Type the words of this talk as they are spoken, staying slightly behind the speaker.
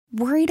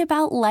Worried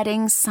about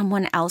letting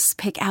someone else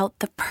pick out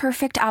the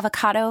perfect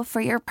avocado for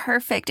your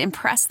perfect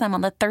impress them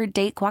on the third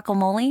date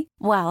guacamole?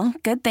 Well,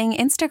 good thing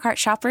Instacart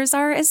shoppers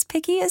are as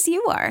picky as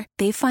you are.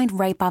 They find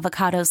ripe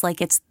avocados like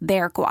it's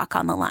their guac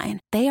on the line.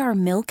 They are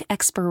milk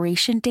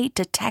expiration date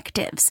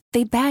detectives.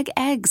 They bag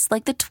eggs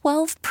like the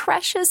 12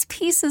 precious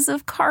pieces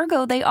of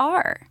cargo they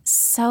are.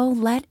 So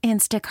let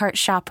Instacart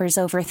shoppers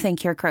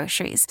overthink your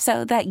groceries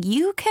so that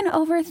you can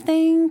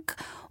overthink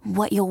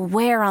what you'll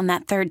wear on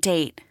that third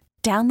date.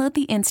 Download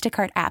the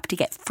Instacart app to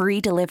get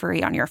free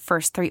delivery on your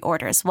first 3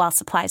 orders while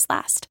supplies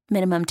last.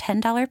 Minimum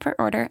 $10 per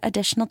order.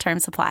 Additional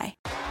terms apply.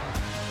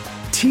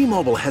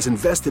 T-Mobile has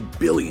invested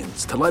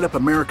billions to light up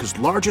America's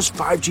largest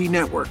 5G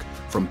network,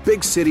 from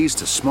big cities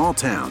to small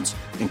towns,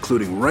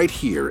 including right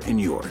here in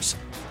yours.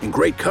 And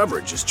great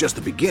coverage is just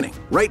the beginning.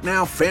 Right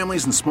now,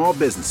 families and small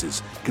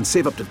businesses can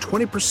save up to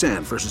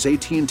 20% versus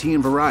AT&T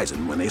and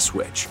Verizon when they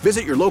switch.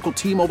 Visit your local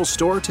T-Mobile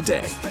store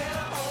today.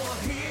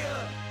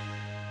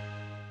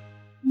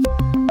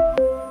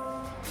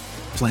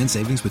 Plan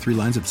savings with 3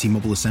 lines of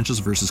T-Mobile Essentials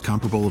versus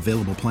comparable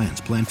available plans.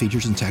 Plan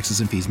features and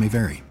taxes and fees may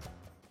vary.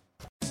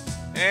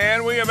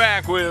 And we are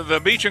back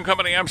with Beach and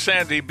Company. I'm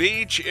Sandy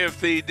Beach. If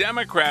the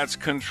Democrats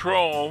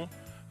control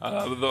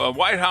the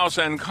White House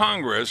and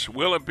Congress,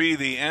 will it be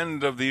the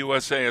end of the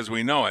USA as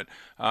we know it?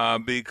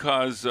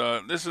 Because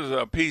this is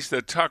a piece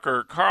that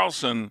Tucker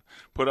Carlson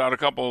put out a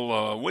couple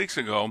of days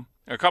ago,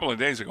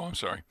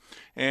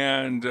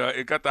 and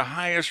it got the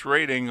highest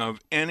rating of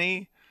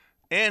any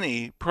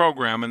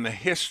program in the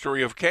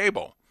history of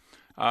cable,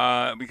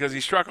 because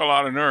he struck a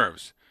lot of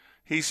nerves.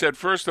 He said,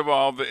 first of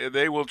all,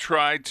 they will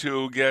try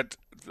to get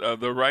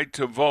the right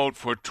to vote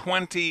for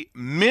 20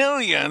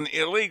 million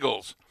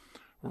illegals.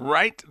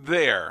 Right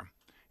there.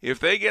 If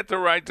they get the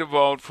right to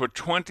vote for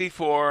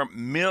 24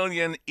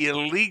 million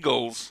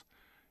illegals,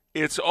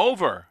 it's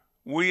over.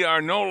 We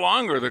are no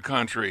longer the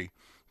country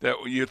that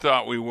you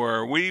thought we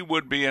were. We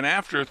would be an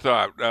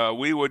afterthought.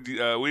 We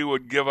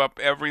would give up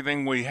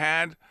everything we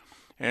had,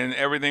 and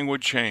everything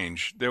would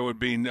change. There would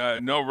be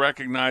no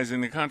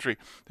recognizing the country.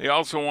 They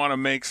also want to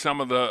make some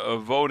of the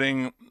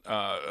voting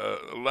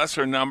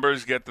lesser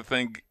numbers, get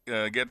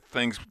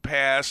things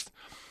passed.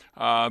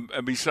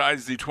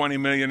 Besides the 20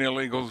 million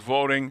illegals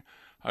voting,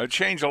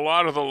 change a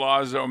lot of the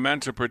laws that were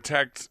meant to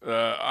protect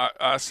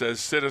us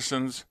as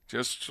citizens.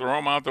 Just throw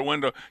them out the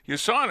window. You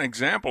saw an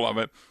example of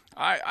it.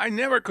 I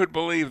never could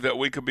believe that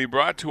we could be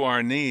brought to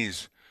our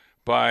knees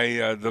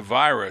by the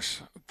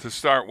virus to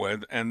start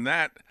with, and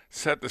that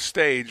set the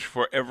stage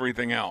for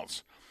everything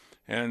else.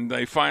 And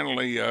they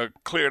finally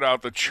cleared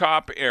out the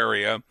CHOP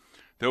area.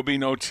 There'll be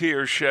no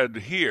tears shed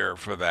here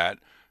for that.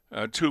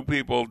 2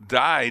 people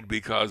died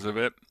because of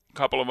it. A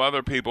couple of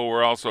other people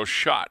were also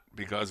shot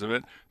because of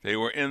it. They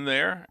were in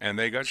there, and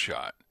they got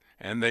shot,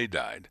 and they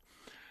died.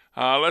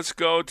 Let's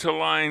go to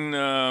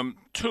line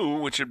 2,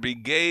 which would be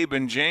Gabe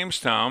in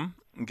Jamestown.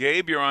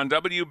 Gabe, you're on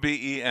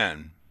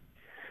WBEN.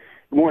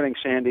 Good morning,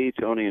 Sandy,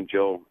 Tony, and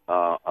Joe.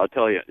 I'll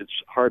tell you,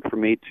 it's hard for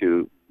me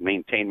to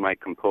maintain my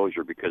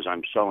composure because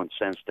I'm so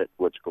incensed at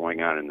what's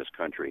going on in this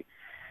country.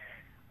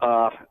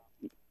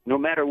 No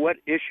matter what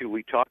issue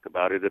we talk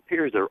about, it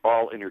appears they're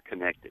all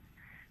interconnected.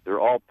 They're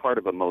all part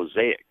of a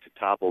mosaic to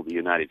topple the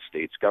United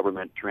States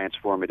government,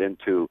 transform it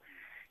into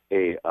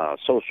a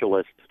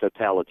socialist,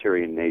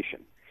 totalitarian nation.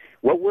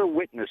 What we're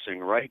witnessing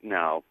right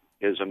now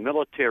is a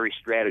military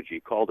strategy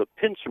called a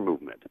pincer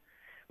movement,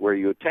 where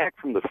you attack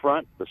from the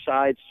front, the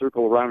sides,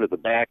 circle around to the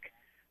back,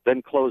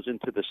 then close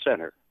into the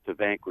center to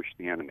vanquish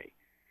the enemy.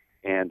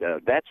 And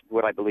that's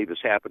what I believe is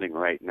happening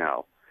right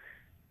now.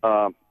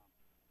 The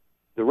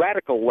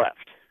radical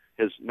left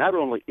has not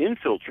only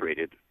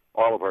infiltrated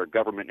all of our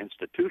government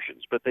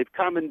institutions, but they've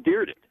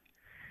commandeered it.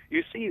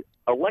 You see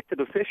elected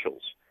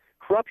officials,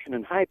 corruption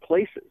in high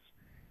places.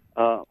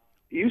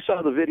 You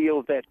saw the video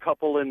of that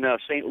couple in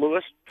St.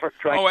 Louis.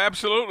 Oh,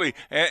 absolutely.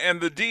 And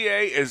the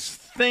DA is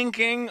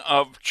thinking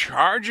of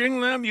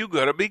charging them? You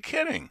got to be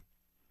kidding.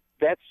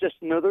 That's just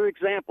another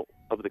example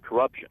of the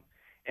corruption.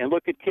 And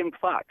look at Kim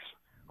Foxx,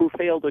 who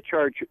failed to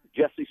charge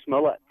Jesse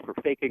Smollett for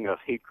faking a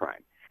hate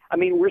crime. I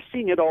mean, we're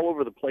seeing it all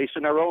over the place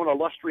in our own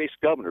illustrious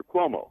governor,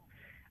 Cuomo.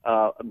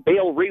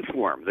 Bail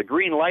reform, the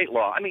green light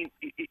law. I mean,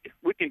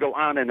 we can go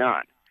on and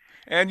on.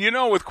 And, you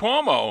know, with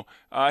Cuomo,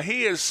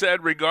 he has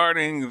said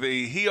regarding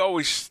he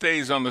always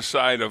stays on the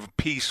side of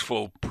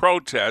peaceful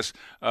protest,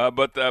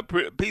 but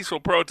peaceful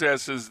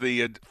protest is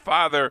the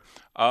father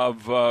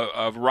of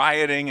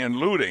rioting and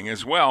looting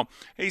as well.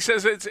 He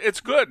says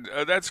it's good.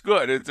 That's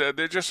good.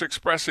 They're just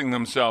expressing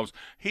themselves.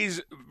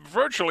 He's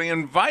virtually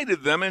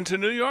invited them into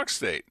New York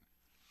State.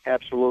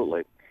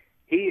 Absolutely.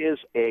 He's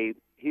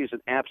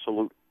an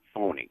absolute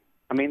phony.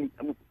 I mean,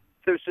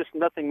 there's just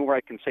nothing more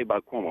I can say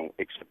about Cuomo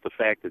except the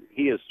fact that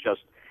he is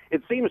just,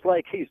 it seems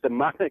like he's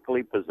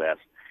demonically possessed.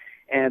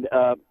 And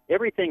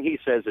everything he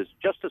says is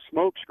just a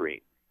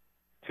smokescreen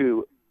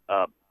to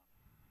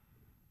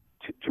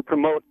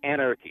promote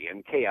anarchy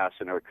and chaos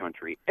in our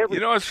country. You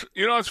know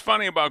what's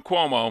funny about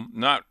Cuomo,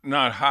 not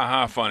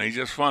ha-ha funny,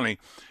 just funny,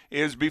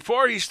 is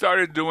before he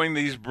started doing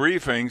these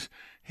briefings,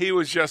 he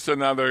was just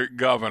another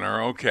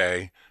governor,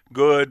 okay,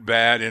 good,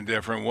 bad,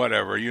 indifferent,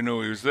 whatever. You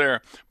knew he was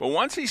there. But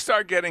once he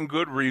started getting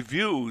good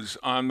reviews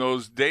on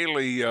those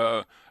daily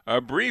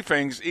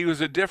briefings, he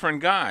was a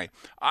different guy.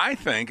 I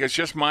think, it's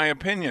just my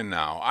opinion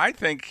now, I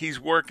think he's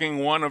working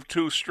one of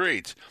two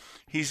streets.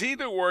 He's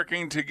either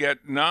working to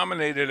get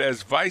nominated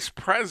as vice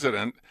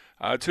president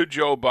to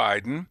Joe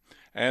Biden,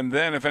 and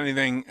then if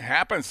anything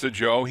happens to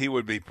Joe, he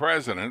would be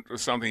president,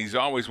 something he's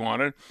always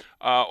wanted,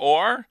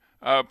 or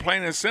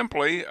plain and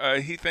simply,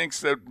 he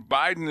thinks that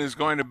Biden is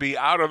going to be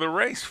out of the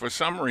race for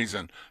some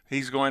reason.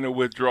 He's going to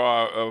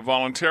withdraw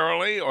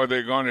voluntarily, or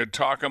they're going to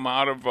talk him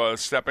out of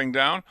stepping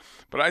down.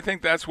 But I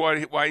think that's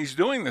why he's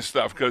doing this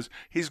stuff, because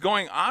he's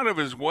going out of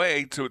his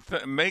way to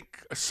make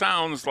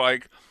sounds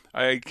like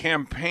a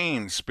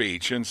campaign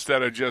speech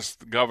instead of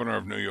just governor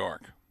of New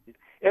York.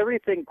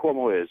 Everything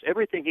Cuomo is,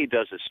 everything he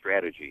does is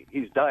strategy.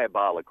 He's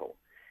diabolical.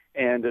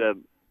 And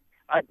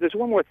there's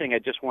one more thing I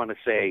just want to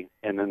say,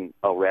 and then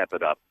I'll wrap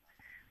it up.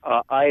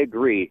 I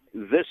agree.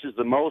 This is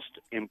the most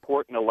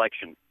important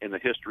election in the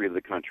history of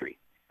the country.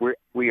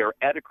 We are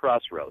at a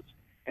crossroads,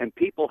 and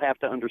people have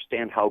to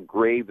understand how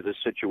grave the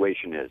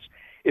situation is.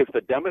 If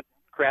the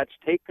Democrats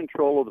take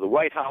control of the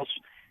White House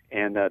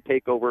and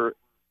take over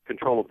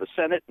control of the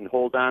Senate and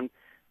hold on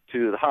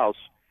to the House,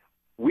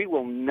 we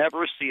will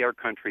never see our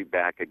country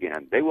back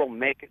again. They will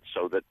make it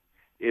so that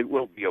it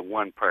will be a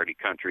one-party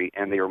country,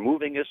 and they are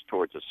moving us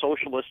towards a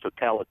socialist,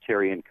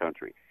 totalitarian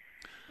country.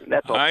 And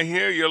that's all. I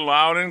hear you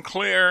loud and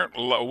clear.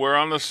 We're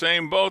on the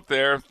same boat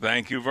there.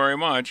 Thank you very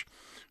much.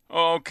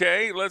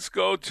 Okay, let's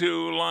go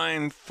to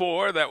line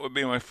 4. That would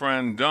be my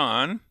friend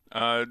Don.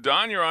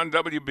 Don, you're on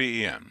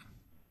WBEN.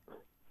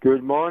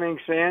 Good morning,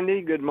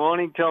 Sandy. Good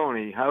morning,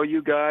 Tony. How are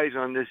you guys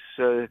on this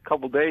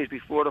couple days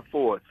before the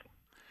 4th?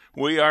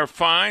 We are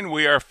fine.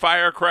 We are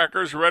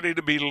firecrackers ready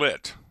to be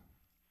lit.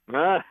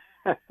 In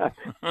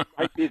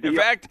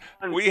fact,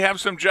 we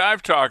have some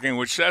jive talking,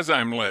 which says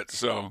I'm lit,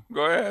 so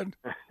go ahead.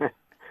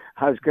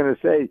 I was going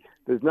to say,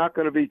 there's not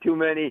going to be too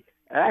many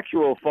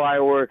actual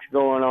fireworks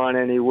going on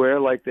anywhere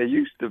like there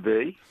used to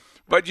be.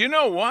 But you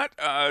know what?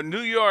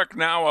 New York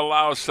now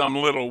allows some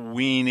little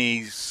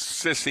weenie,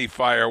 sissy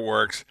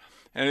fireworks,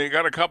 and they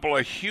got a couple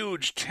of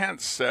huge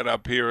tents set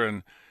up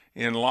here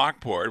in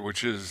Lockport,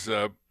 which is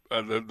the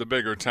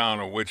bigger town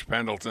of which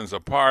Pendleton's a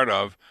part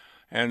of.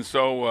 And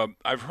so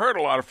I've heard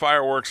a lot of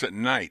fireworks at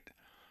night,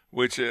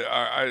 which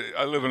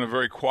I live in a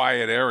very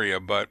quiet area,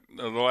 but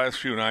the last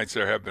few nights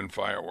there have been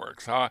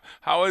fireworks.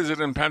 How is it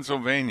in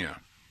Pennsylvania?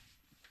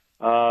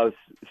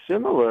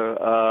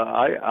 Similar.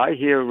 I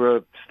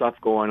hear stuff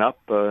going up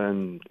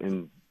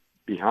in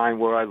behind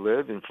where I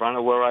live, in front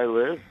of where I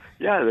live.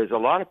 Yeah, there's a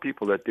lot of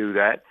people that do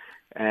that.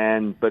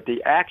 But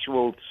the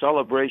actual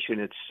celebration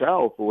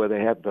itself, where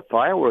they have the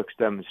fireworks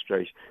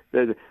demonstration,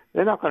 they're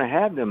not going to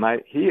have them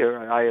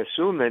here. I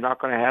assume they're not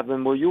going to have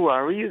them where you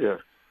are either.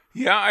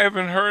 Yeah, I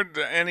haven't heard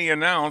any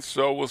announced,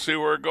 so we'll see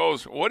where it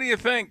goes. What do you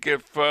think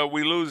if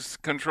we lose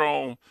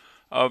control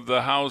of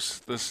the House,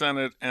 the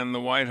Senate, and the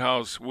White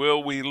House?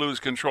 Will we lose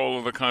control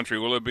of the country?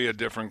 Will it be a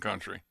different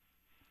country?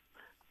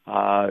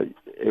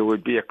 It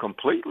would be a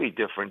completely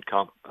different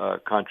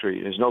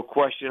country. There's no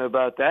question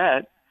about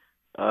that.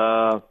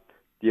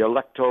 The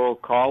Electoral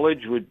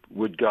College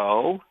would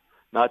go.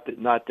 Not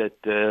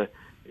that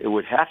it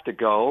would have to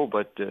go,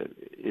 but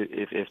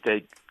if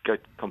they got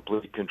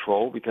complete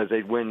control, because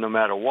they'd win no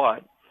matter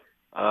what.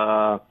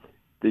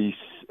 The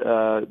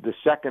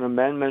Second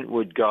Amendment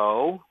would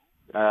go.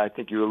 I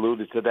think you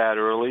alluded to that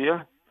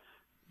earlier.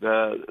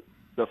 The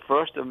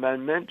First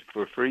Amendment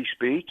for free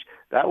speech,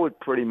 that would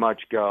pretty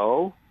much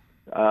go.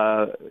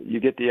 You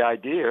get the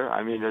idea.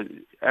 I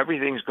mean,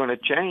 everything's going to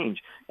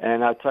change.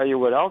 And I'll tell you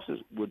what else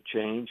would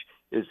change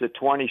is the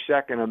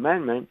 22nd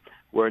Amendment,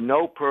 where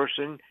no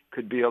person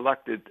could be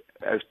elected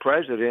as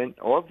president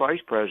or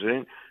vice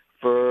president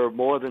for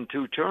more than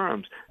 2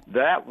 terms.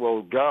 That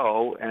will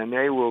go, and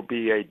there will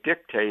be a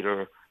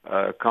dictator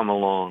come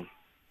along.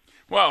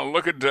 Well,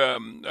 look at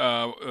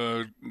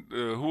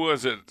who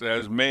was it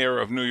as mayor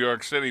of New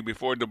York City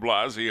before de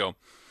Blasio,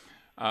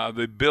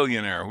 the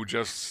billionaire who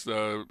just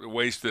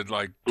wasted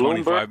like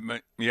 25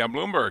 million. Yeah,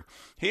 Bloomberg.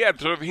 He had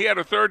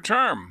a 3rd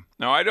term.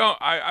 Now I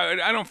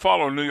don't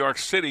follow New York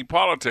City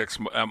politics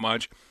that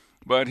much,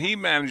 but he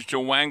managed to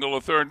wangle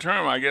a 3rd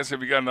term. I guess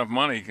if you got enough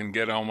money, you can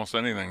get almost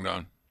anything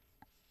done.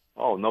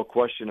 Oh, no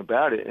question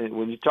about it. And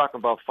when you talk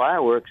about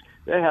fireworks,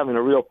 they're having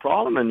a real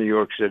problem in New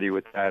York City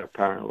with that,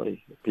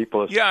 apparently.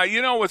 Yeah,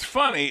 you know what's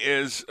funny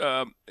is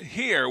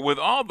here, with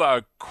all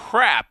the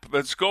crap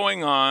that's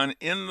going on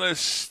in the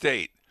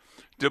state,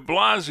 de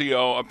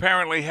Blasio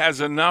apparently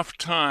has enough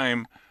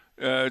time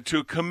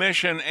to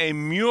commission a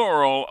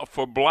mural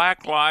for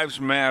Black Lives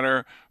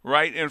Matter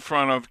right in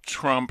front of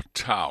Trump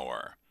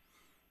Tower.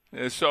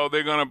 So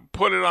they're going to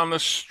put it on the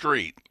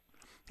street.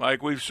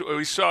 Like we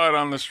saw it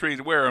on the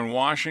street, where in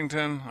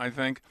Washington, I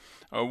think,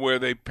 where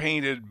they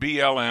painted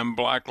BLM,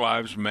 Black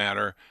Lives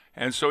Matter.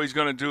 And so he's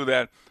going to do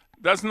that.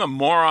 Doesn't the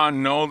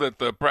moron know that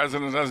the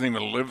president doesn't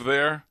even live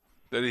there,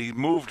 that he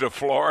moved to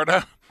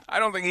Florida? I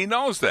don't think he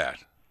knows that.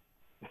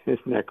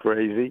 Isn't that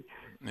crazy?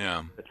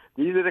 Yeah.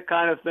 These are the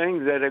kind of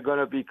things that are going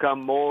to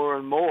become more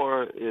and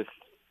more if.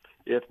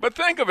 But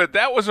think of it,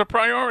 that was a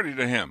priority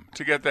to him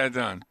to get that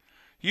done.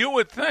 You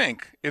would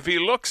think if he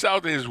looks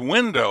out his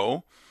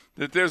window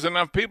that there's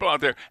enough people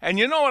out there. And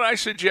you know what I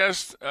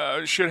suggest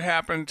should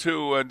happen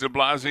to de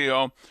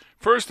Blasio?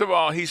 First of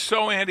all, he's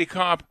so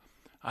anti-cop,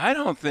 I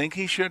don't think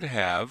he should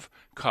have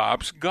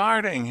cops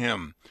guarding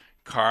him,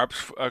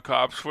 cops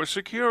for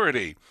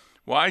security.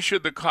 Why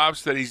should the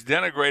cops that he's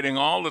denigrating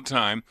all the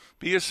time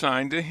be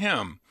assigned to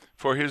him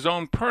for his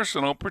own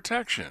personal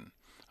protection?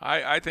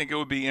 I think it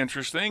would be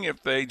interesting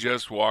if they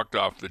just walked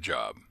off the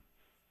job.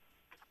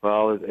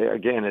 Well,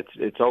 again,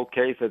 it's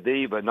okay for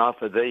thee, but not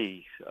for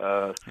thee.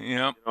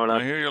 Yep,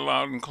 I hear you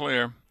loud and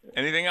clear.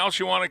 Anything else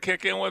you want to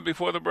kick in with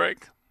before the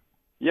break?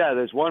 Yeah,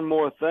 there's one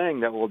more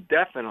thing that will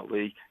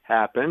definitely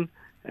happen,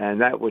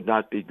 and that would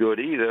not be good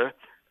either.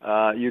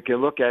 You can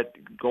look at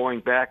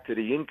going back to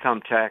the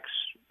income tax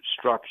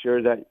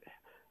structure that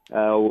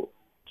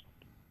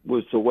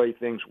was the way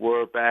things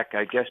were back,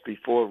 I guess,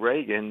 before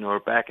Reagan or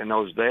back in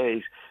those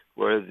days,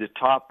 where the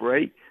top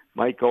rate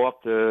might go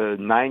up to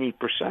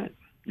 90%.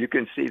 You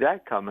can see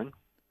that coming.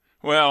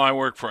 Well, I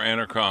work for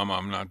Entercom.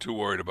 I'm not too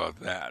worried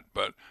about that.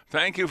 But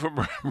thank you for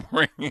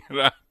bringing it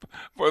up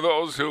for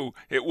those who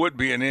it would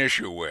be an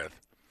issue with.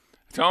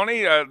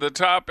 Tony, the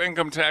top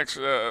income tax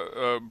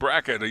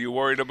bracket, are you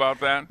worried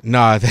about that?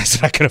 No,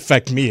 that's not going to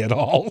affect me at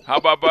all. How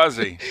about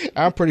Buzzy?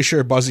 I'm pretty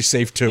sure Buzzy's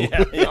safe, too.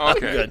 Yeah,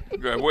 okay,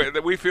 good.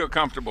 We feel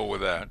comfortable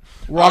with that.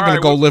 We're all going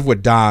to go live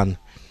with Don.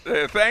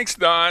 Thanks,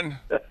 Don.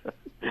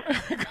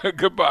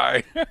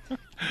 Goodbye.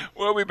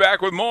 We'll be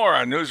back with more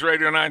on News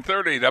Radio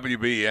 930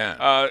 WBN.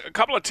 A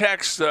couple of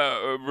texts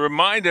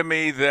reminded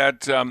me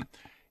that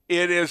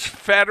it is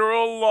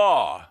federal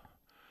law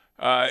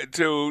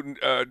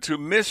to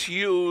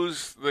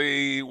misuse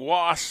the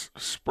wasp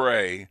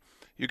spray.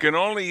 You can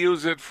only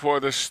use it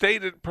for the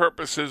stated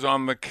purposes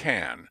on the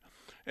can.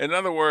 In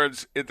other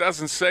words, it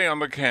doesn't say on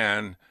the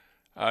can,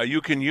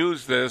 you can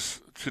use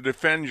this to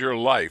defend your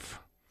life.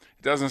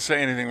 It doesn't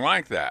say anything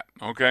like that,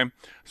 okay?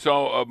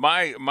 So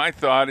my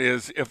thought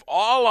is, if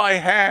all I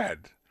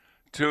had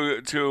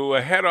to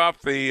head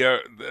off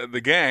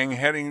the gang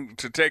heading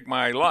to take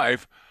my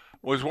life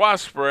was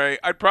wasp spray,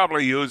 I'd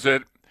probably use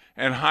it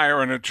and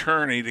hire an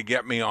attorney to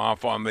get me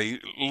off on the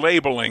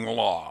labeling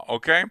law,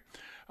 okay?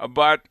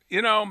 But,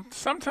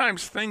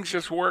 sometimes things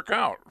just work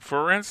out.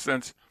 For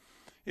instance,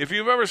 if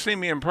you've ever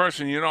seen me in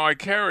person, I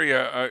carry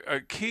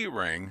a key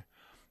ring,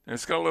 and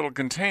it's got a little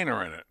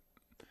container in it.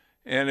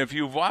 And if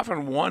you've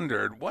often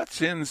wondered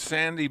what's in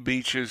Sandy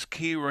Beach's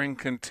key ring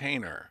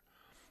container,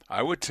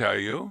 I would tell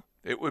you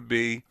it would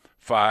be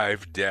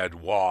 5 dead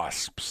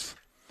wasps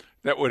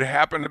that would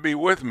happen to be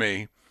with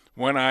me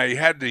when I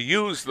had to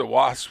use the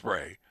wasp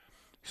spray.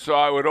 So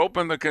I would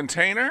open the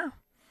container,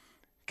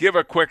 give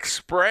a quick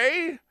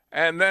spray,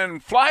 and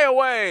then fly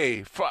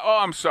away. Oh,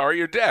 I'm sorry,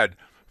 you're dead.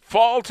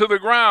 Fall to the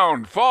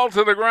ground.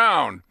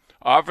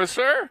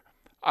 Officer,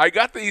 I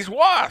got these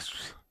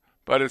wasps.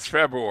 But it's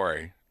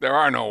February. There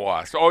are no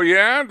wasps. Oh,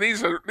 yeah?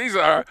 These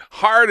are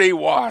hardy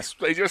wasps.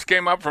 They just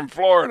came up from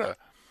Florida.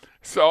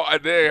 So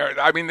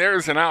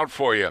there's an out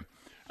for you.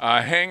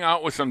 Hang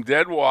out with some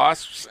dead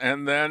wasps,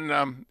 and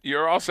then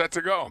you're all set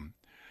to go.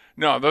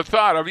 No, the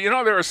thought of,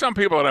 there are some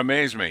people that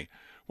amaze me.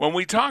 When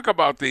we talk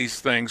about these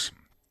things,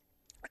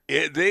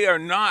 they are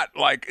not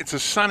like it's a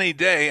sunny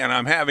day and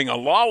I'm having a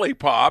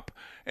lollipop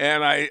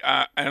and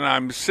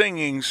I'm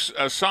singing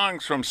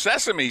songs from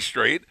Sesame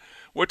Street.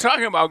 We're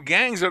talking about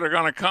gangs that are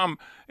going to come,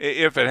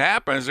 if it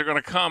happens, they're going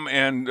to come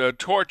and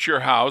torch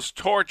your house,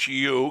 torch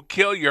you,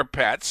 kill your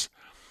pets.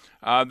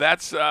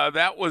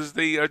 That was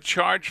the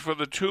charge for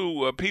the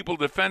two people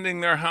defending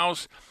their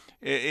house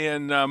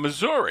in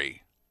Missouri.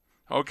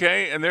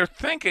 Okay, and they're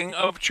thinking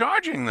of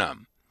charging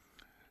them.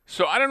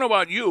 So I don't know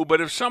about you,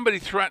 but if somebody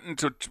threatened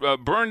to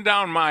burn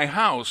down my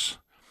house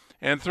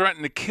and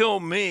threatened to kill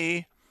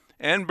me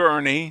and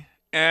Bernie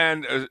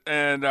and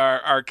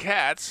our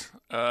cats,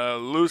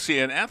 Lucy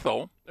and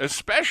Ethel,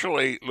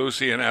 especially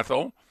Lucy and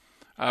Ethel,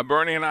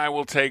 Bernie and I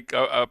will take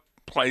a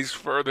place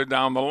further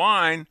down the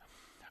line.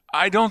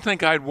 I don't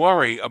think I'd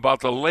worry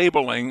about the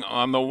labeling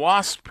on the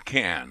wasp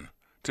can,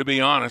 to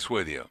be honest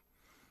with you.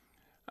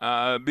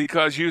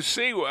 Because you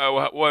see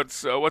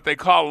what they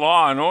call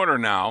law and order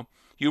now.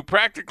 You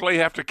practically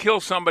have to kill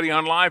somebody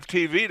on live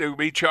TV to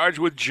be charged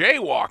with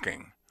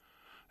jaywalking.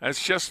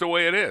 That's just the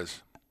way it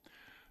is.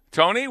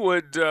 Tony,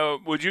 would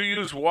you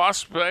use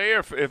wasp spray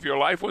if your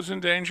life was in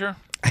danger?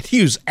 I'd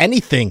use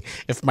anything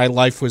if my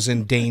life was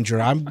in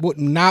danger. I would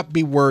not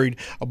be worried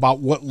about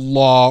what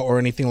law or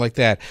anything like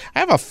that. I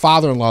have a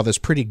father-in-law that's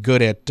pretty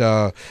good at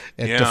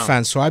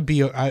defense, so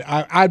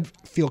I'd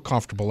feel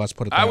comfortable. Let's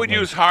put it that way. I would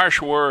use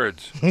harsh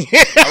words.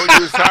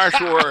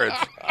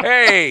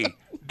 Hey,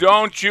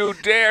 don't you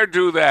dare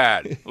do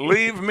that.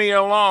 Leave me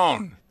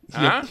alone.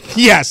 Huh?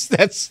 Yes,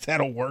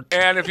 that'll work.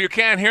 And if you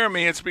can't hear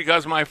me, it's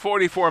because my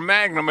 .44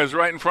 Magnum is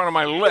right in front of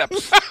my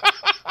lips.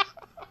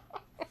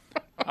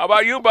 How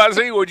about you,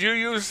 Buzzy? Would you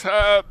use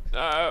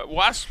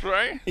wasp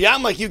spray? Yeah,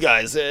 I'm like you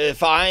guys.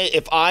 If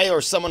I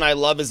or someone I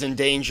love is in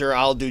danger,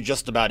 I'll do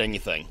just about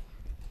anything.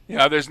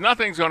 Yeah, there's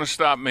nothing's going to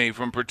stop me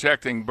from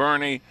protecting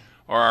Bernie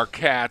or our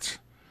cats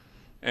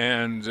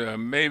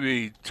and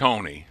maybe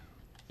Tony.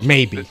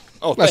 Maybe.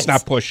 Oh, let's thanks.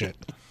 not push it.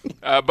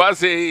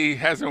 Buzzy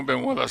hasn't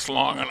been with us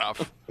long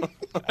enough.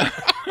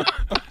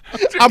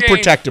 I'm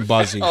protecting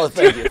Buzzy. Oh,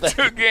 thank you.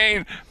 To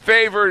gain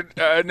favored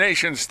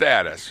nation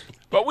status.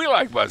 But we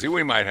like Buzzy.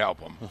 We might help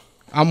him.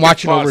 I'm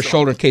watching over his possible.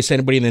 shoulder in case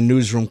anybody in the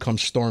newsroom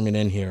comes storming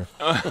in here.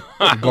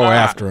 Go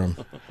after him.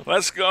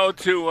 Let's go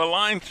to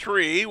line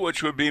 3,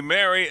 which would be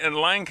Mary in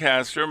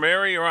Lancaster.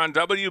 Mary, you're on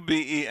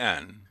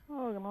WBEN.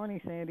 Oh, good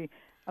morning, Sandy.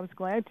 I was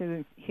glad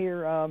to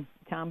hear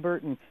Tom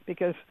Burton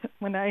because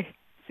when I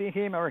see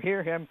him or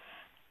hear him,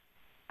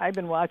 I've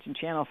been watching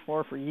Channel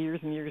 4 for years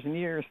and years and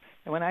years.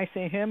 And when I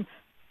see him,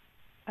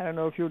 I don't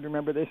know if you would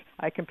remember this,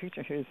 I can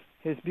picture his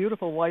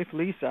beautiful wife,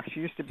 Lisa.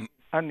 She used to be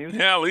on news.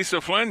 Yeah, Lisa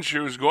Flynn. She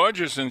was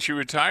gorgeous, and she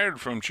retired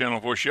from Channel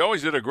 4. She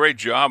always did a great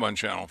job on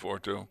Channel 4,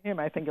 too. Him,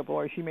 I think,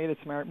 boy, she made a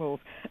smart move.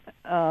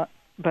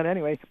 But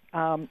anyway,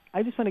 I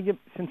just want to give,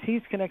 since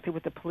he's connected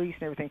with the police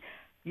and everything,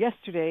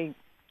 yesterday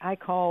I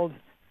called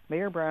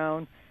Mayor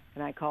Brown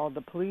and I called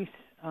the police,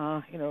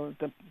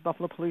 the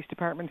Buffalo Police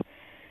Department,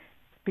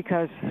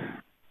 because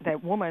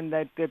that woman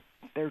that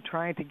they're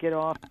trying to get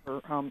off,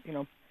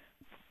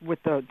 with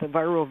the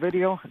viral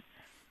video.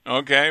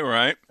 Okay,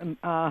 right.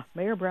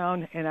 Mayor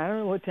Brown, and I don't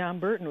know what Tom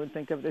Burton would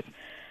think of this,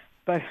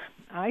 but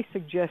I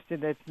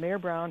suggested that Mayor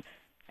Brown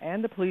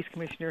and the police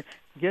commissioner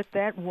get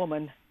that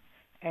woman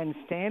and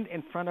stand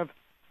in front of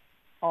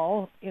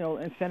all,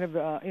 instead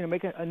of,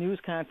 make a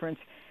news conference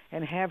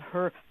and have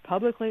her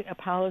publicly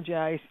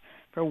apologize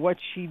for what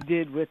she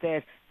did with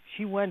that.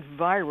 She went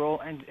viral,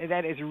 and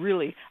that is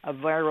really a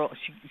viral.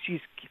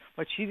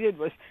 What she did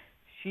was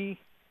she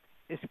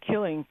is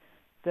killing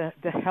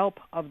the help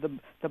of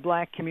the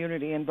black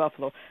community in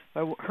Buffalo.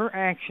 By her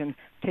action,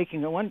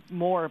 taking one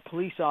more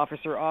police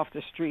officer off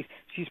the street.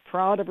 She's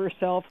proud of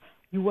herself.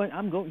 You're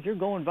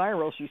going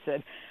viral, she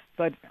said.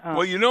 But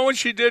well, you know what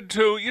she did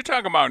too? You're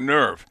talking about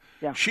nerve.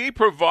 Yeah. She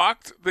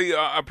provoked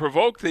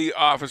the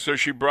officer.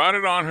 She brought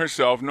it on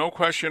herself, no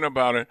question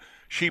about it.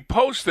 She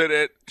posted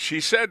it. She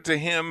said to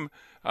him,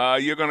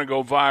 "You're going to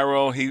go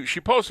viral."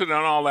 She posted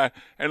on all that,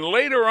 and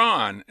later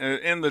on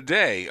in the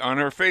day on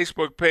her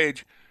Facebook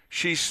page,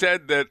 she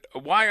said that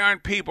why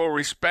aren't people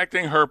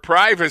respecting her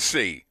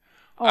privacy?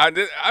 Oh.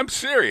 I'm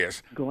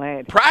serious.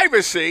 Glad.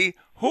 Privacy?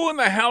 Who in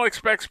the hell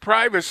expects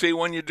privacy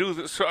when you do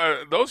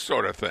those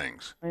sort of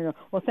things?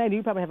 Well, Sandy,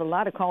 you probably have a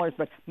lot of callers,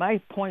 but my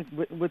point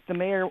with the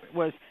mayor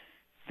was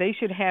they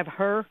should have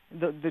her,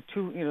 the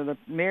two, the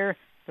mayor,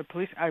 the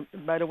police.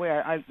 By the way,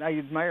 I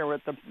admire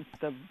what the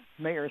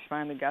mayor has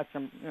finally got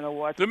some,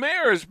 what. The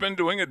mayor has been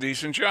doing a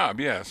decent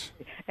job, yes.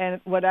 And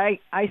what I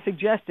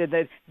suggested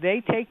that they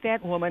take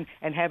that woman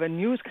and have a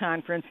news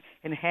conference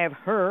and have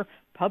her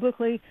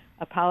publicly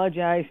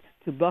apologize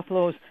to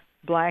Buffalo's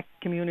black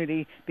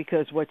community,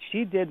 because what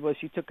she did was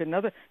she took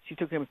that's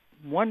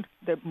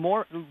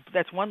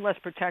one less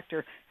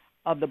protector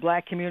of the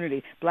black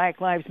community. Black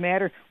Lives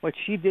Matter. What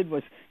she did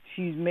was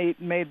she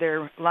made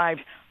their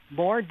lives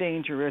more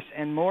dangerous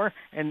and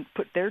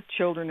put their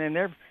children and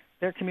their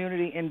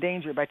community in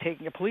danger by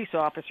taking a police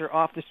officer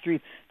off the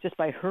street just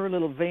by her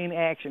little vain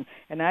action.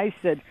 And I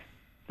said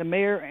the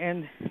mayor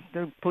and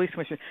the police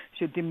commissioner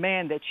should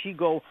demand that she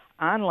go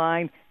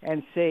online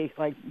and say,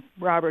 like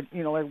Robert,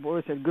 like what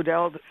was it,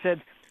 Goodell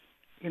said,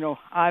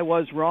 I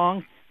was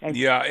wrong. And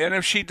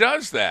if she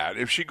does that,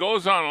 if she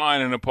goes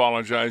online and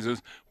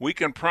apologizes, we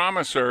can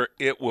promise her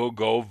it will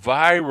go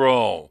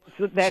viral.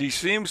 So she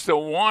seems to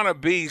want to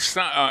be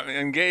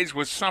engaged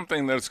with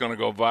something that's going to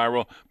go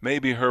viral.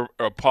 Maybe her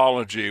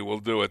apology will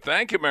do it.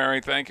 Thank you, Mary.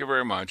 Thank you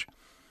very much.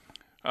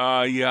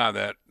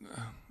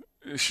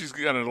 She's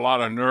got a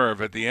lot of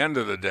nerve at the end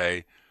of the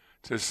day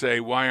to say,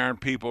 why aren't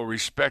people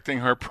respecting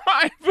her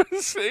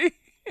privacy?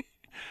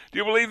 Do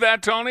you believe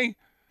that, Tony?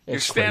 You're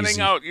standing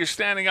out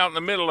in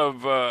the middle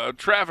of a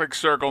traffic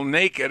circle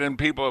naked, and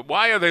people,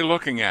 why are they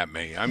looking at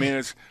me? I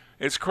mean,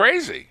 it's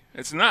crazy.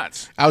 It's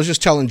nuts. I was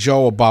just telling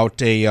Joe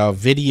about a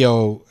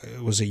video,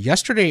 was it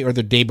yesterday or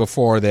the day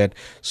before, that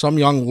some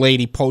young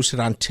lady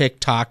posted on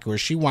TikTok where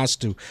she wants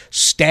to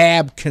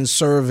stab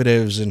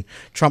conservatives and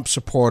Trump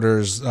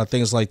supporters,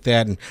 things like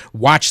that, and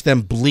watch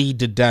them bleed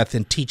to death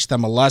and teach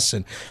them a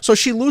lesson. So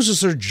she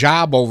loses her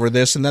job over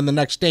this, and then the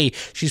next day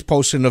she's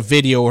posting a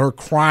video of her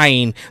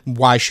crying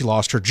why she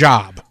lost her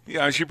job.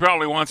 Yeah, she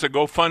probably wants a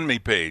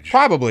GoFundMe page.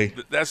 Probably.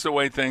 That's the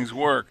way things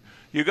work.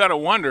 You got to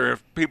wonder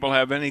if people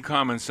have any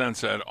common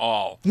sense at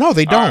all. No,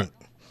 they don't.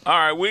 All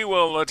right, we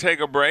will take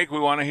a break.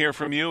 We want to hear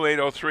from you,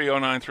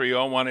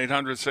 803-0930,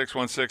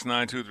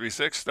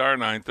 1-800-616-9236, star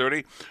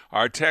 930.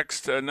 Our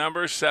text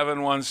number,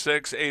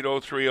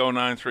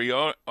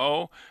 716-803-0930,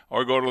 or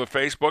go to the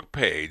Facebook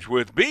page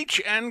with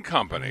Beach and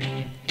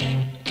Company.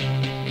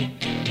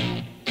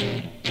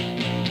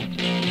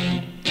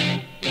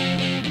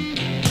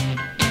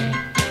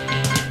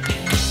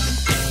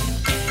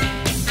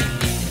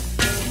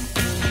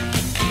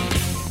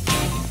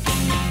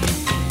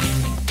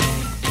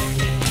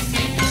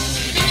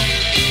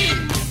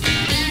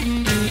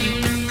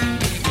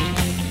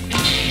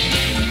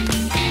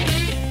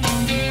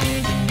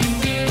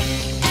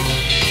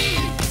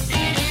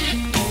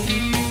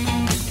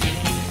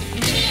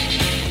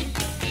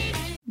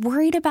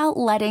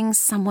 letting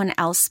someone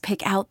else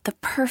pick out the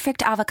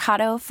perfect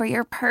avocado for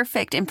your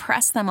perfect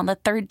impress them on the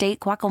third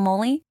date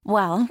guacamole?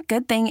 Well,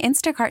 good thing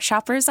Instacart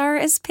shoppers are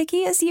as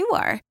picky as you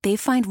are. They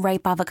find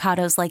ripe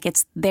avocados like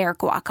it's their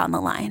guac on the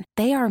line.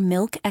 They are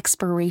milk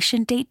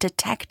expiration date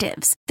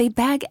detectives. They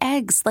bag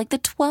eggs like the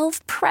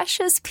 12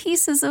 precious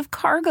pieces of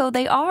cargo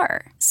they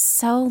are.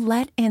 So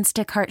let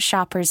Instacart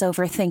shoppers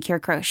overthink your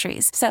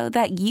groceries so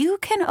that you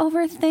can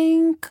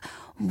overthink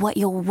what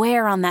you'll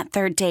wear on that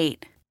third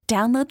date.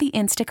 Download the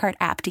Instacart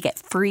app to get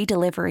free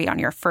delivery on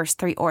your first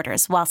 3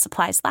 orders while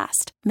supplies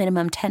last.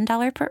 Minimum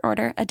 $10 per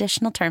order.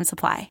 Additional terms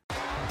apply.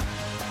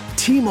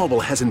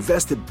 T-Mobile has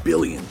invested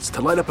billions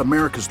to light up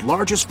America's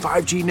largest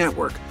 5G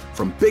network,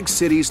 from big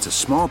cities to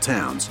small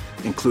towns,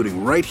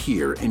 including right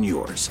here in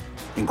yours.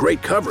 And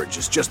great coverage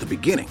is just the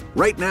beginning.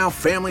 Right now,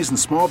 families and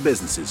small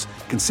businesses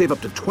can save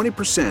up to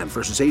 20%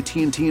 versus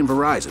AT&T and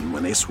Verizon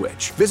when they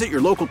switch. Visit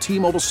your local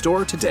T-Mobile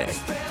store today.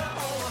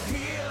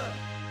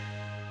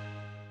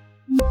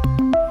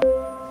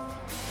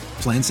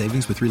 Plan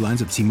savings with 3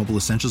 lines of T-Mobile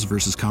Essentials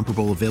versus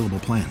comparable available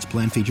plans.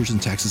 Plan features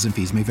and taxes and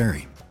fees may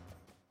vary.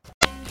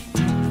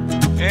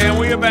 And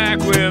we are back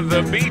with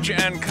the Beach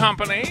and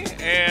Company.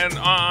 And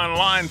on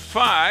line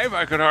 5,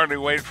 I could hardly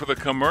wait for the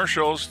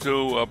commercials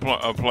to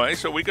play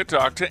so we could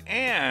talk to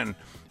Ann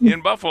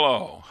in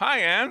Buffalo. Hi,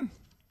 Ann.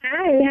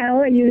 Hi,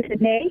 how are you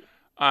today?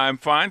 I'm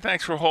fine.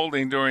 Thanks for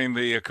holding during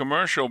the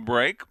commercial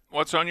break.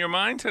 What's on your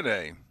mind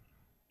today?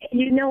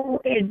 You know,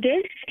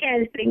 this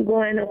has been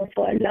going on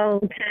for a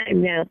long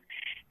time now.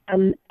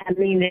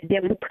 The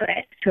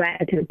Democrats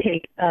trying to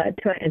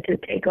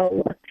take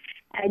over.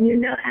 And, you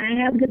know,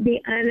 I have to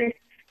be honest,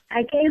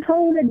 I can't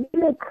hold the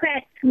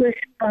Democrats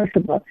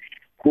responsible.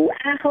 Who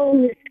I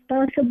hold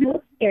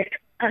responsible is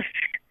us,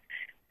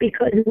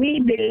 because we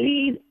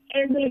believe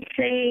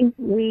everything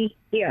we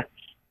hear.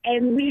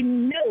 And we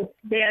know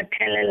they're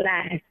telling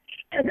lies.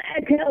 If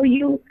I tell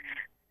you,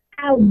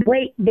 I'll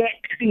break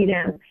that tree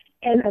down.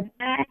 And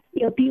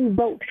if you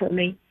vote for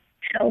me,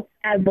 so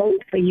I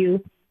vote for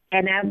you,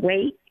 and I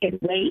wait and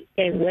wait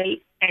and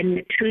wait, and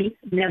the tree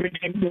never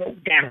gets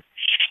broke down.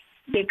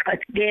 Because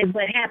then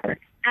what happens?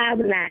 I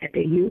lied to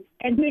you,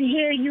 and then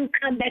here you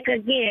come back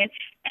again,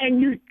 and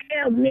you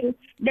tell me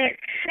that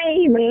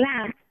same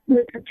lie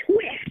with a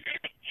twist.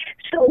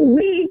 So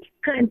we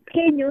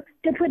continue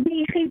to put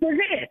these people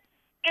in.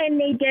 And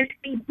they just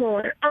keep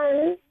going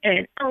on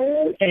and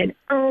on and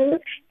on.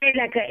 They're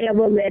like an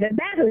ever-ready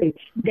battery.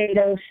 They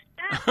don't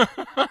stop.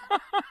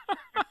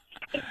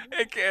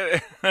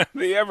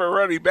 The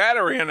ever-ready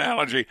battery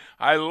analogy.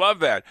 I love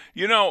that.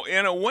 You know,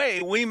 in a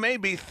way, we may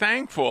be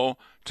thankful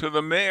to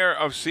the mayor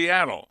of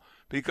Seattle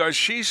because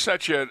she's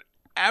such an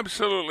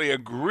absolutely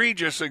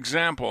egregious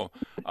example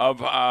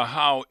of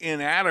how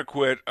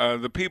inadequate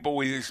the people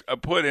we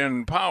put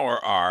in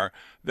power are,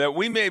 that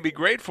we may be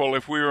grateful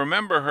if we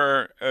remember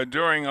her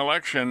during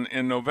election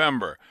in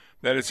November,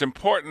 that it's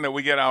important that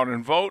we get out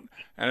and vote,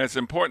 and it's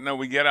important that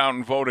we get out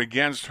and vote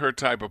against her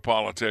type of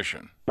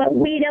politician. But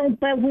we,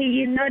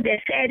 you know, the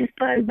saddest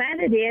part about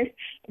it is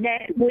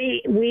that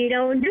we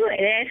don't do it.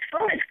 As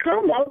far as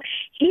Cuomo,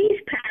 he's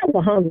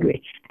power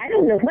hungry. I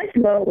don't know what's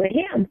wrong with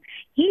him.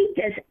 He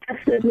just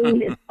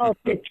absolutely off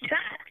the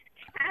charts.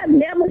 I've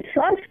never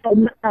saw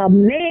a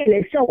man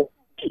that's so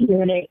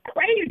ignorant and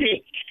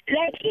crazy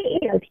like he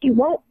is. He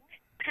wants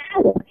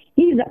power.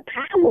 He's a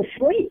power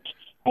freak.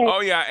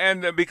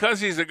 And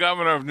because he's the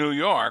governor of New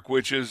York,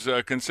 which is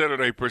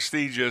considered a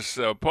prestigious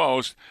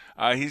post,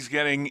 he's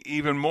getting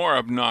even more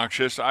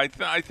obnoxious. I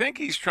think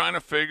he's trying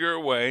to figure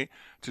a way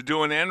to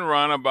do an end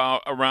run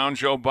around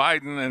Joe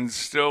Biden and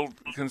still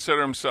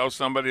consider himself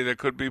somebody that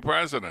could be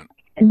president.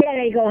 That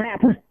ain't going to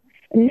happen.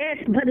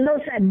 Nancy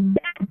Pelosi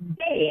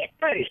dead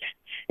first.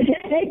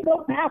 That ain't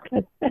going to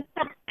happen.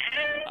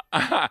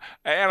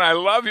 And I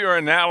love your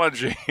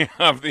analogy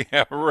of the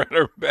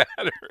ever-ready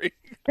battery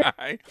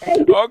guy.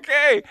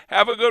 Okay,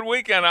 have a good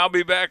weekend. I'll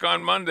be back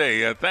on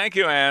Monday. Thank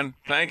you, Ann.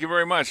 Thank you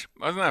very much.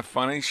 Wasn't that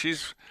funny?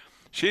 She's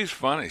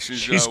funny.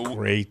 She's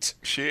great.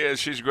 She is.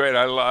 She's great.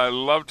 I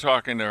love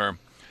talking to her.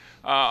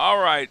 All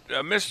right,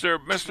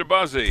 Mr.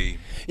 Buzzy.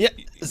 Yeah.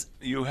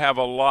 You have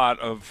a lot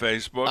of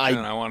Facebook, and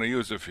I want to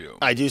use a few.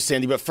 I do,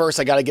 Sandy, but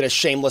first I got to get a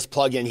shameless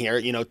plug in here.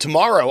 You know,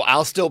 tomorrow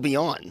I'll still be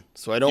on,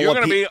 so I don't. You're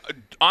going to be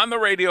on the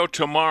radio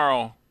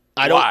tomorrow.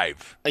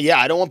 Live. Yeah,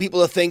 I don't want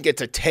people to think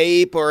it's a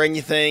tape or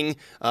anything.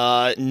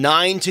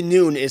 9 to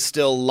noon is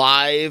still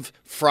live.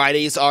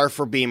 Fridays are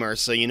for Beamer.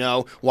 So, you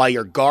know, while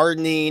you're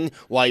gardening,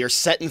 while you're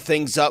setting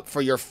things up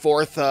for your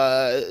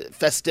 4th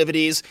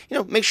festivities, you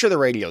know, make sure the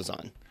radio's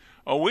on.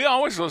 Oh, we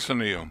always listen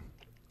to you.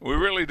 We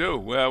really do.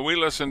 We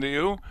listen to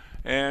you,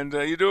 and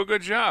you do a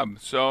good job.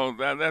 So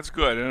that's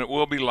good, and it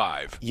will be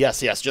live.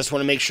 Yes. Just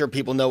want to make sure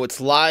people know it's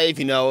live.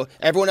 You know,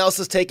 everyone else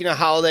is taking a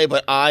holiday,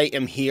 but I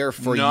am here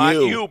for you. Not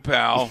you,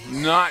 pal.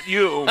 Not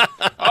you.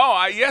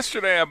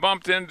 Yesterday I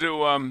bumped into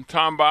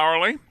Tom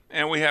Bowerly,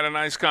 and we had a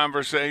nice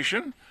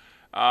conversation.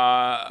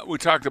 We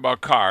talked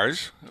about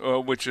cars,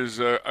 which is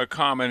a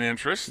common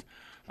interest.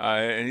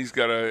 And he's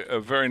got a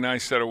very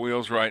nice set of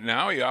wheels right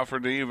now. He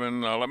offered to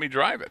even let me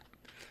drive it.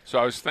 So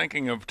I was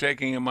thinking of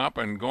taking him up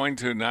and going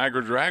to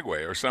Niagara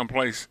Dragway or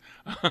someplace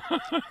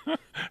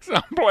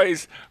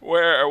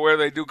where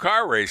they do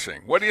car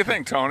racing. What do you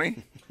think,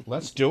 Tony?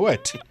 Let's do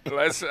it.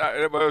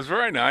 It was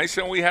very nice,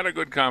 and we had a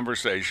good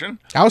conversation.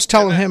 I was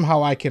telling him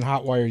how I can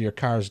hotwire your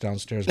cars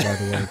downstairs, by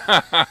the way.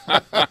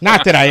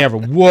 Not that I ever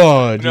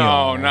would.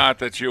 No, not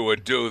that you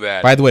would do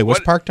that. By the way, what's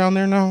parked down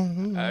there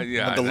now?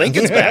 Yeah, the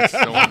Lincoln's back.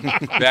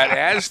 That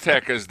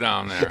Aztec is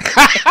down there.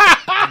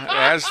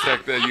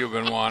 Aztec that you've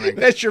been wanting.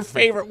 That's your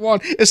favorite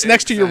one. It's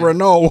next to your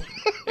Renault.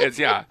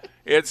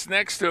 It's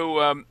next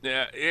to,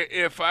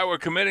 if I were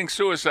committing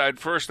suicide,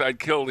 first I'd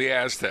kill the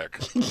Aztec.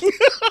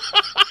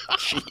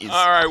 Jeez.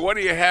 All right, what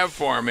do you have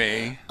for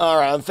me? All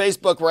right, on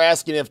Facebook, we're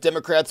asking if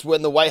Democrats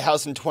win the White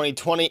House in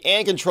 2020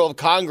 and control of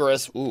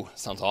Congress. Ooh,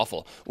 sounds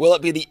awful. Will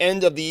it be the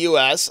end of the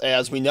U.S.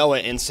 as we know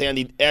it? And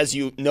Sandy, as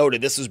you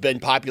noted, this has been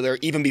popular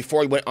even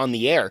before we went on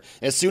the air,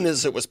 as soon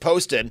as it was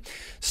posted.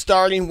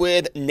 Starting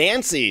with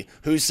Nancy,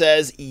 who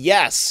says,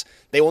 yes.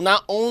 They will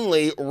not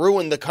only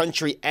ruin the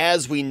country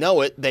as we know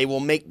it, they will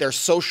make their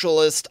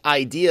socialist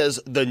ideas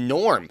the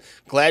norm.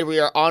 Glad we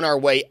are on our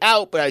way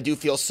out, but I do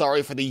feel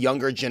sorry for the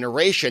younger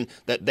generation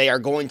that they are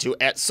going to,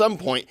 at some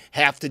point,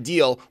 have to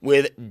deal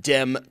with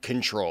Dem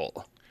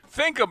control.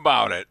 Think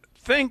about it.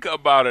 Think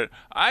about it.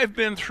 I've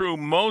been through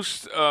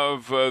most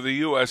of the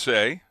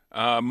USA,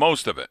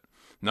 most of it.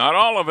 Not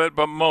all of it,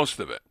 but most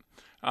of it.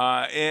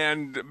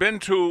 And been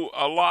to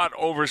a lot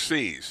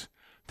overseas.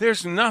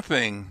 There's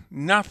nothing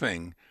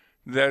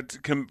that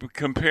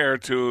compare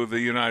to the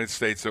United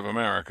States of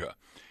America.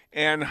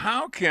 And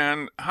how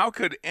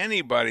could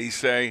anybody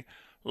say,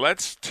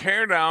 let's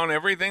tear down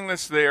everything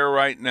that's there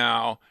right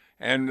now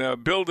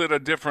and build it a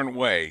different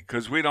way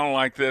because we don't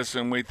like this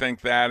and we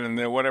think that and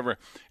whatever,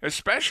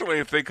 especially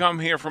if they come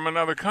here from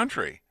another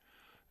country.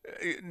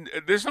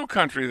 There's no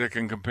country that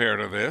can compare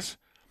to this,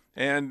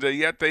 and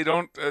yet they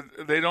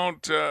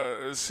don't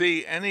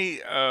see any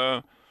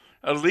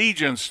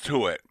allegiance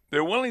to it.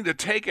 They're willing to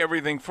take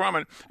everything from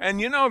it. And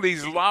you know,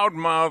 these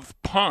loudmouth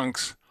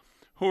punks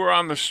who are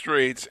on the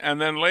streets, and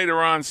then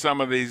later on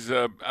some of these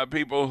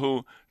people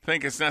who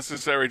think it's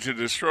necessary to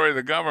destroy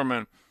the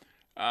government,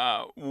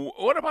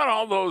 what about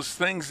all those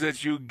things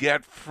that you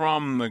get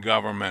from the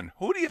government?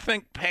 Who do you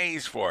think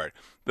pays for it?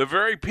 The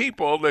very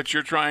people that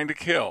you're trying to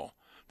kill.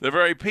 The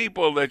very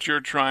people that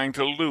you're trying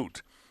to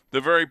loot.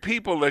 The very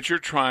people that you're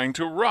trying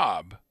to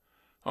rob.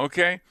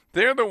 Okay?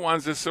 They're the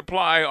ones that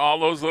supply all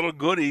those little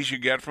goodies you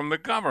get from the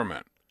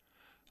government.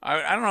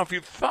 I don't know if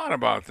you've thought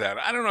about that.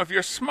 I don't know if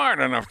you're smart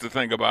enough to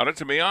think about it,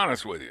 to be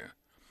honest with you.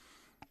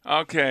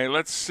 Okay,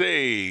 let's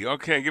see.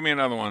 Okay, give me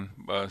another one,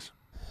 Buzz.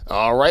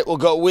 All right, we'll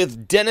go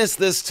with Dennis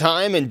this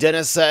time. And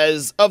Dennis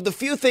says, of the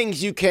few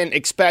things you can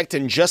expect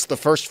in just the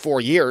first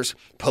 4 years,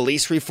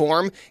 police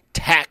reform,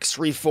 tax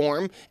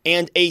reform,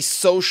 and a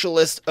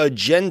socialist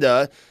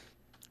agenda,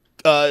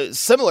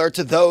 similar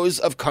to those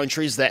of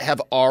countries that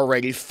have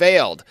already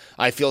failed.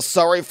 I feel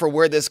sorry for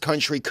where this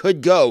country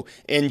could go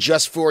in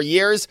just 4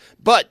 years,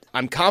 but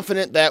I'm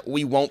confident that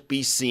we won't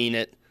be seeing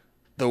it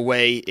the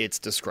way it's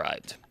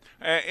described.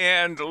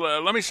 And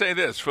let me say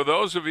this. For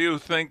those of you who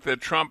think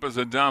that Trump is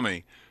a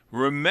dummy,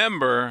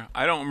 remember,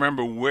 I don't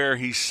remember where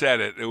he said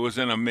it. It was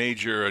in a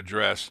major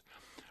address.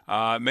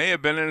 It may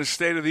have been in a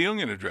State of the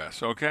Union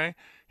address, okay?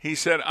 He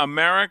said,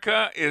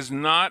 America is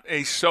not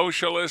a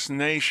socialist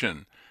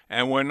nation.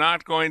 And we're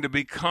not going to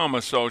become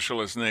a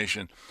socialist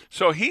nation.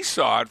 So he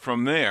saw it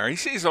from there. He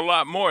sees a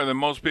lot more than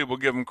most people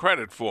give him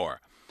credit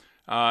for.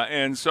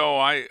 And so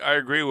I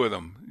agree with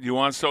him. You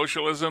want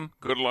socialism?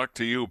 Good luck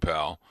to you,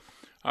 pal.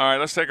 All right,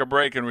 let's take a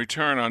break and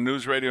return on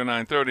News Radio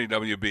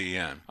 930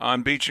 WBEN.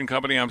 On Beach and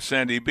Company, I'm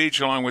Sandy Beach,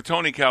 along with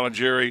Tony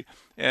Caligiuri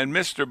and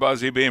Mr.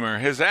 Buzzy Beamer.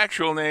 His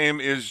actual name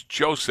is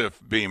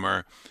Joseph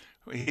Beamer,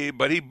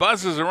 but he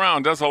buzzes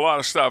around, does a lot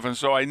of stuff, and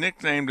so I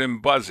nicknamed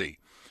him Buzzy.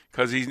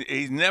 Because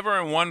he's never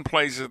in one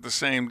place at the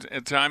same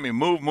time. He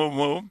move,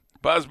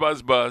 buzz,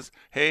 buzz, buzz.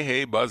 Hey,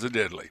 hey,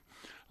 buzz-a-diddly.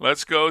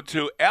 Let's go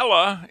to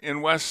Ella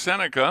in West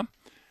Seneca.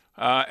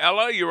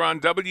 Ella, you're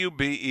on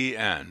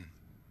WBEN.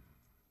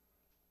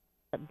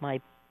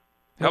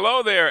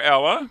 Hello there,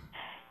 Ella.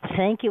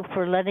 Thank you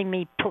for letting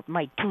me put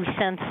my 2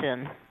 cents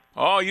in.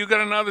 Oh, you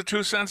got another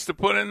 2 cents to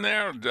put in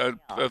there?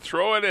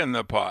 Throw it in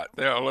the pot.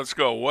 There, let's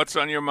go. What's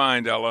on your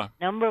mind, Ella?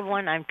 Number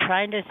one, I'm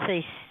trying to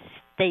stay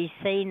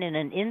sane in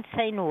an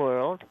insane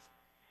world,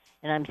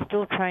 and I'm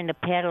still trying to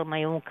paddle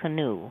my own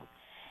canoe.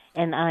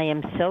 And I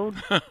am so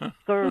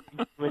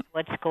discouraged with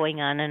what's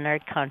going on in our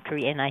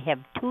country, and I have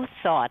 2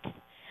 thoughts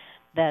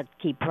that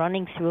keep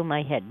running through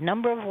my head.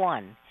 Number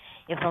one,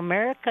 if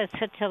America is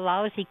such a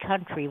lousy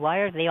country, why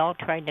are they all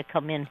trying to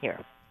come in here?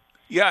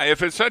 Yeah,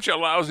 if it's such a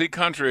lousy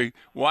country,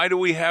 why do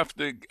we have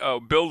to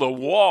build a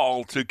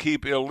wall to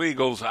keep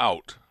illegals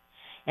out?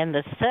 And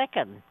the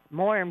second,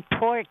 more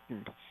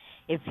important,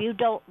 if you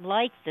don't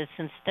like this,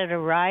 instead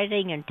of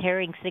rioting and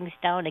tearing things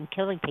down and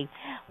killing people,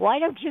 why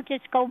don't you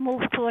just go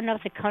move to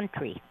another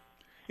country?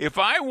 If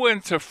I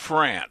went to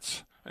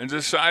France and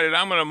decided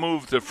I'm going to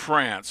move to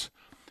France,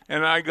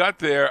 and I got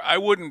there, I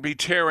wouldn't be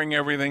tearing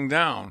everything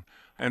down.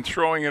 and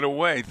throwing it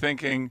away,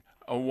 thinking,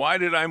 why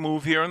did I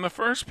move here in the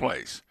first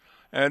place?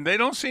 And they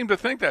don't seem to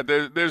think that.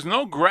 There's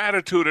no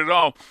gratitude at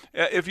all.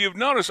 If you've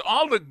noticed,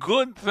 all the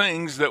good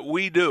things that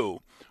we do,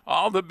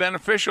 all the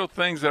beneficial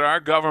things that our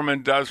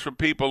government does for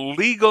people,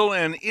 legal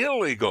and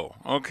illegal,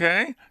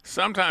 okay?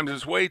 Sometimes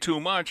it's way too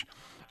much.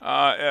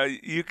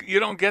 You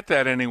don't get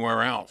that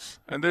anywhere else.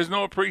 And there's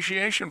no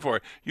appreciation for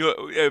it.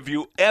 Have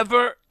you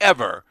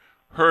ever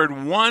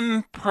heard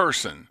one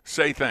person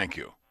say thank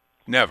you?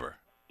 Never.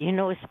 You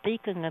know,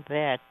 speaking of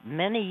that,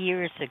 many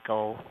years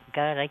ago,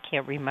 God, I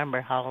can't remember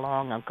how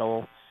long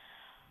ago,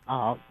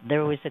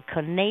 there was a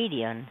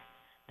Canadian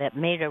that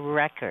made a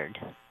record.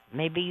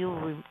 Maybe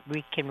you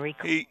can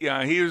recall.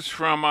 He was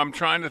from, I'm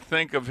trying to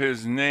think of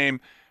his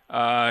name.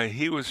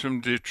 He was from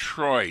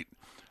Detroit,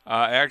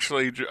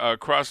 actually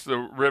across the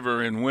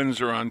river in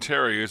Windsor,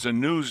 Ontario. He's a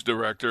news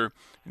director,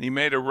 and he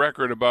made a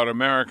record about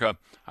America.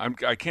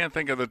 I can't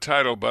think of the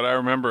title, but I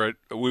remember it.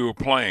 We were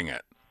playing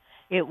it.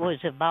 It was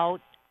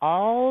about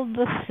all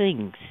the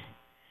things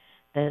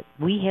that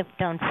we have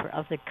done for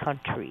other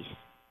countries,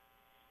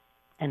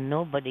 and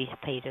nobody's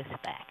paid us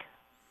back.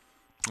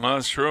 Well,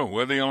 that's true.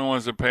 We're the only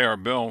ones that pay our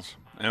bills,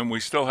 and we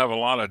still have a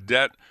lot of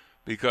debt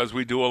because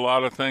we do a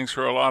lot of things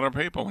for a lot of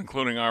people,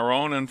 including our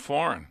own and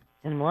foreign.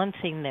 And one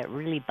thing that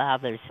really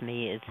bothers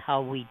me is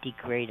how we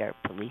degrade our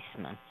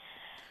policemen.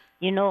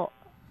 You know,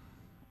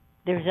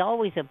 there's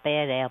always a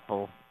bad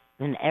apple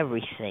in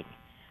everything,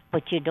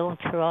 but you don't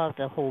throw out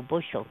the whole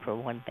bushel for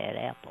one bad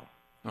apple.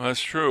 Well,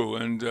 that's true.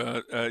 And,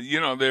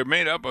 they're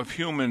made up of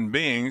human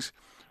beings.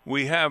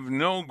 We have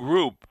no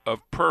group of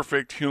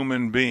perfect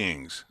human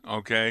beings,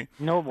 okay?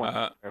 No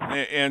one.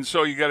 And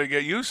so you got to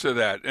get used to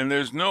that. And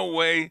there's no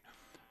way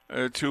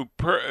to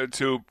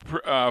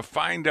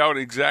find out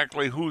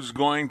exactly who's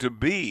going to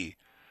be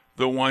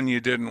the one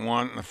you didn't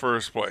want in the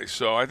first place.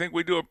 So I think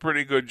we do a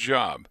pretty good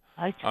job.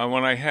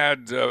 When I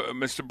had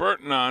Mr.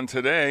 Burton on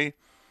today,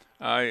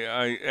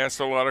 I asked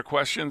a lot of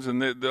questions,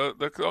 and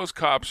those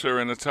cops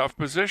are in a tough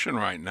position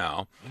right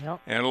now.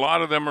 Yep. And a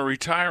lot of them are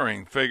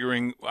retiring,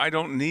 figuring, I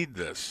don't need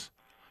this.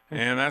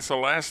 And that's the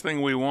last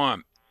thing we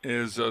want,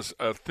 is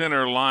a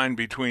thinner line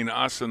between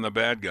us and the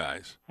bad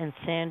guys. And,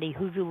 Sandy,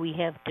 who do we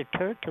have to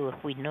turn to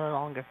if we no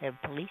longer have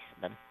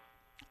policemen?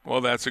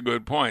 Well, that's a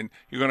good point.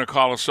 You're going to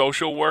call a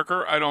social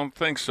worker? I don't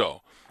think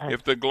so.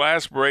 If the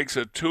glass breaks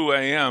at 2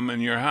 a.m.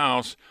 in your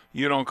house,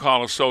 you don't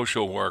call a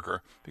social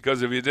worker,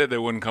 because if you did, they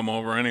wouldn't come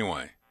over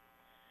anyway.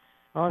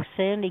 Well,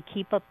 Sandy,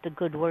 keep up the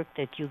good work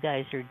that you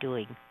guys are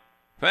doing.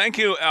 Thank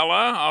you,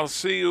 Ella. I'll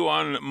see you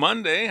on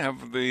Monday,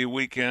 have the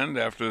weekend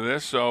after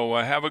this, so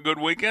have a good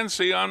weekend.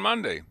 See you on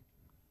Monday.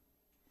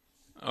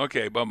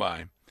 Okay,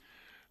 bye-bye.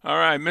 All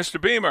right, Mr.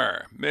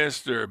 Beamer.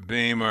 Mr.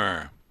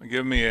 Beamer.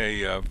 Give me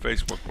a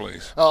Facebook,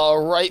 please.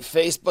 All right,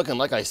 Facebook, and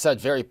like I said,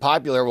 very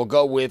popular. We'll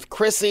go with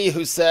Chrissy,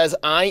 who says,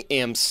 I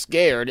am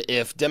scared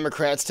if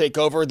Democrats take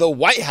over the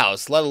White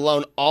House, let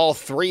alone all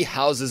three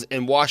houses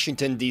in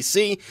Washington,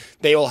 D.C.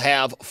 They will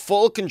have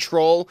full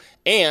control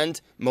and,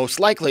 most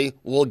likely,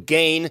 will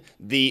gain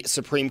the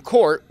Supreme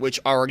Court, which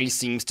already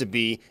seems to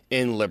be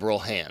in liberal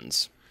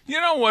hands. You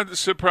know what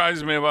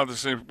surprised me about the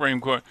Supreme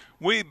Court?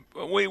 We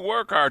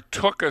work our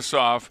tuchus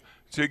off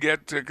to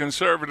get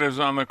conservatives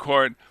on the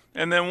court.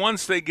 And then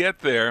once they get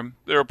there,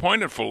 they're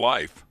appointed for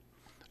life.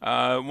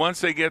 Once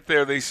they get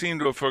there, they seem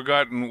to have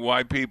forgotten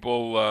why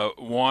people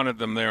wanted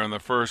them there in the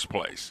first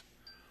place.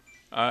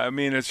 I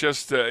mean, it's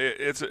just,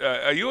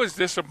 are you as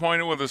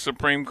disappointed with the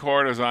Supreme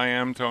Court as I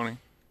am, Tony?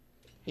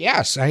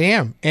 Yes, I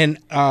am. And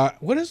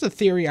what is the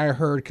theory I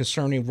heard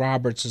concerning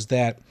Roberts is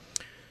that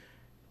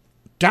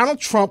Donald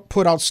Trump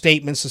put out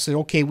statements and said,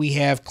 okay, we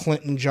have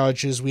Clinton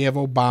judges, we have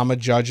Obama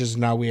judges,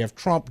 now we have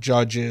Trump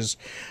judges,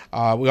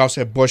 we also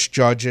have Bush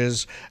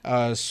judges.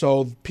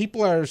 So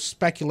people are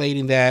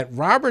speculating that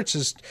Roberts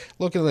is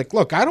looking like,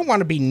 look, I don't want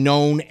to be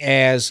known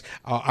as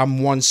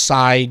I'm one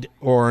side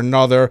or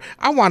another.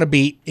 I want to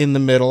be in the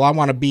middle. I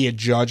want to be a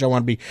judge. I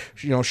want to be,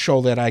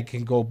 show that I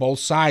can go both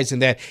sides,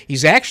 and that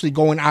he's actually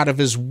going out of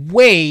his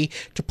way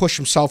to push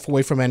himself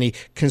away from any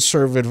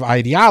conservative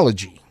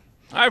ideology.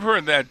 I've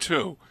heard that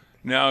too.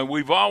 Now,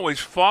 we've always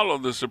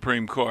followed the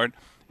Supreme Court,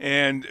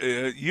 and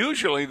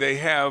usually they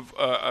have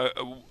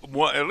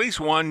at least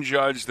one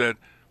judge that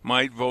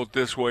might vote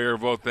this way or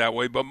vote that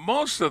way, but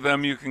most of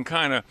them you can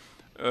kind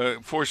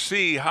of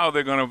foresee how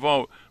they're going to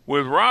vote.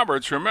 With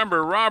Roberts,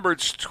 remember,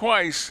 Roberts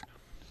twice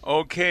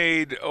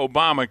okayed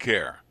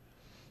Obamacare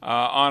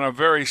on a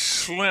very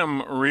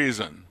slim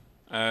reason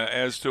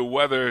as to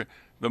whether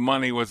the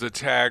money was a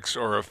tax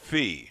or a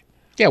fee.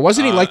 Yeah,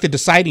 wasn't he like the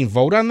deciding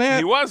vote on that?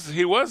 He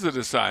was the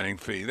deciding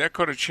fee. That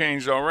could have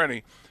changed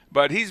already.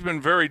 But he's been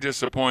very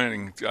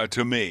disappointing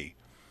to me.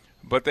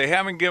 But they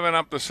haven't given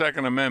up the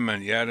Second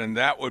Amendment yet, and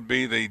that would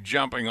be the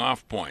jumping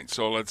off point.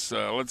 So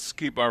let's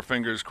keep our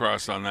fingers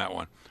crossed on that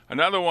one.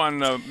 Another one,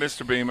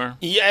 Mr. Beamer.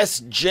 Yes,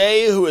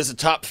 Jay, who is a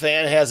top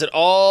fan, has it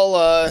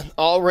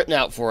all written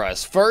out for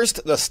us.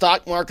 First, the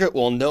stock market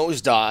will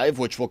nosedive,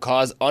 which will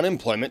cause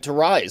unemployment to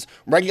rise.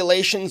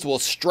 Regulations will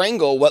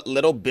strangle what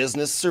little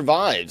business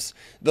survives.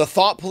 The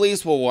thought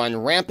police will run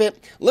rampant.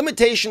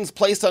 Limitations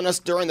placed on us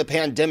during the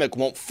pandemic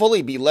won't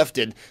fully be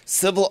lifted.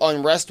 Civil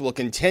unrest will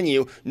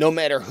continue no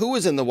matter who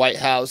is in the White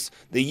House.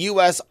 The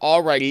U.S.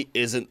 already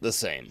isn't the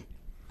same.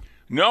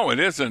 No, it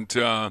isn't.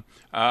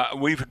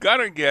 We've got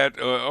to get,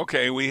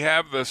 we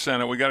have the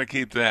Senate. We got to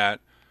keep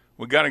that.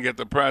 We got to get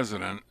the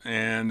president,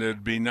 and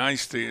it'd be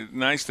nice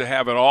to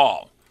have it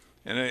all.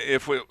 And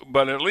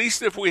but at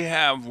least if we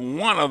have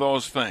one of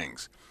those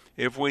things,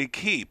 if we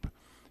keep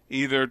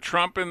either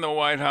Trump in the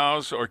White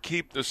House or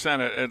keep the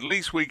Senate, at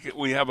least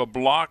we have a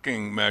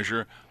blocking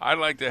measure. I'd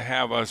like to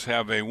have us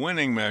have a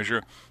winning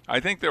measure.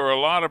 I think there are a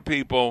lot of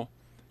people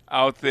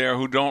out there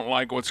who don't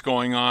like what's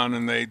going on,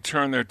 and they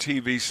turn their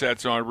TV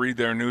sets on, read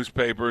their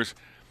newspapers,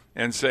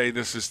 and say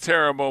this is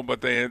terrible,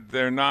 but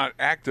they're not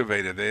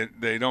activated.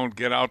 They don't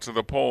get out to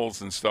the polls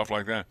and stuff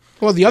like that.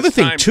 Well, the other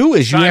thing too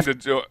is you have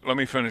to let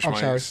me finish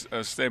my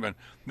statement.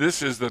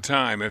 This is the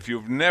time. If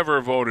you've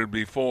never voted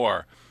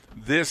before,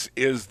 this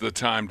is the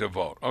time to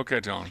vote. Okay,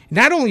 Tony.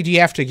 Not only do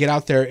you have to get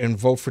out there and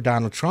vote for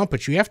Donald Trump,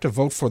 but you have to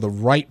vote for the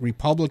right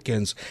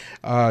Republicans.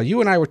 You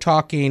and I were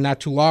talking not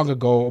too long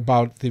ago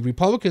about the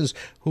Republicans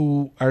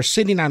who are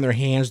sitting on their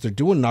hands. They're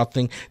doing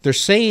nothing. They're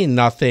saying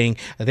nothing.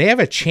 They have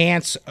a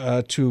chance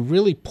to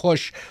really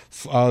push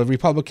the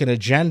Republican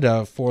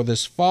agenda for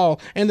this fall,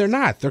 and they're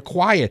not. They're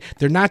quiet.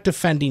 They're not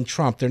defending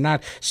Trump. They're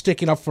not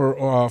sticking up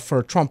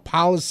for Trump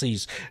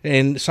policies,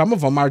 and some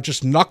of them are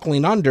just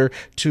knuckling under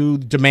to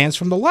demands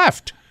from the left.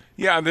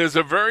 Yeah, there's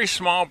a very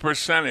small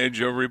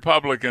percentage of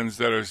Republicans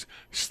that are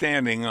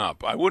standing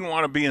up. I wouldn't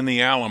want to be in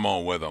the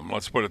Alamo with them.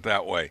 Let's put it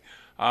that way.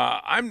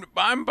 I'm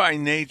by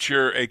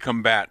nature a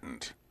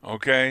combatant.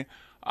 Okay,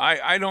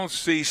 I don't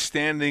see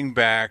standing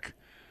back,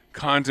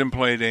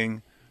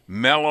 contemplating,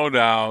 mellowed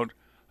out,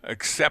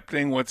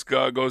 accepting what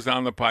goes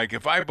down the pike.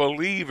 If I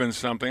believe in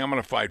something, I'm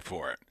going to fight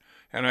for it.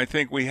 And I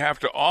think we have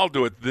to all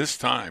do it this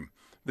time.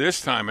 This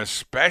time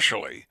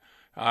especially.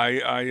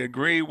 I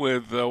agree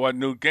with what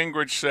Newt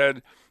Gingrich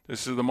said.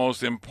 This is the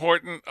most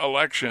important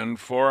election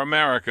for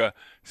America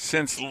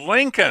since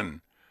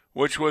Lincoln,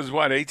 which was,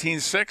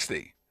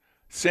 1860?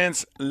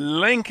 Since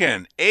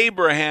Lincoln,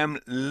 Abraham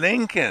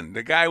Lincoln,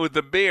 the guy with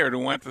the beard who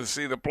went to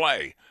see the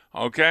play.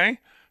 Okay?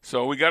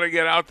 So we got to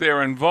get out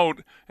there and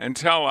vote and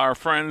tell our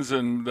friends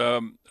and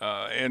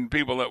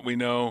people that we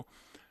know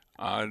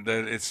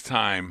that it's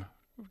time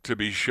to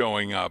be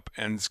showing up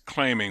and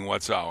claiming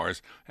what's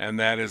ours, and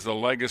that is the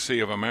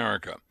legacy of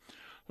America.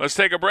 Let's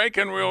take a break,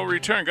 and we'll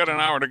return. Got an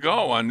hour to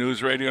go on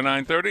News Radio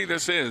 930.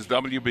 This is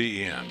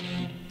WBEN.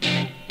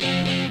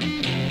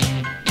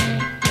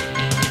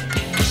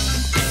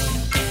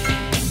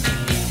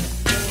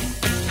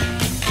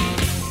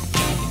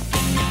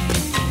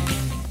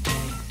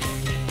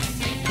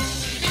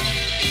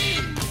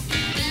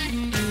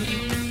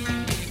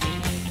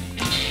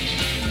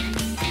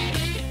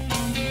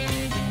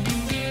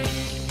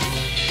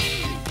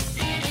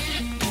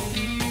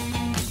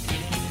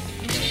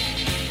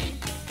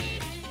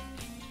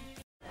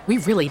 We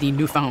really need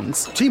new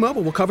phones.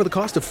 T-Mobile will cover the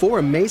cost of 4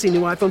 amazing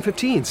new iPhone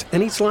 15s,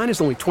 and each line is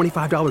only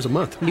 $25 a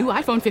month. New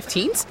iPhone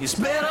 15s? It's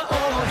better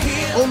over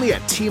here. Only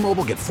at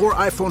T-Mobile, get 4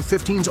 iPhone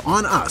 15s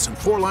on us and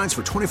 4 lines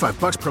for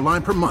 $25 per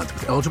line per month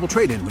with eligible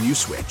trade-in when you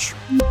switch.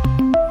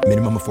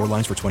 Minimum of 4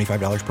 lines for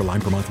 $25 per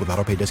line per month with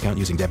autopay discount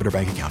using debit or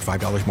bank account.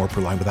 $5 more per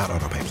line without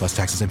autopay, plus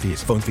taxes and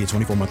fees. Phone fee at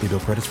 24 monthly bill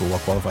credits for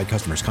well-qualified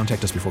customers.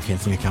 Contact us before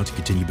canceling account to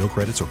continue bill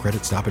credits or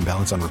credit stop and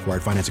balance on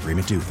required finance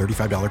agreement due.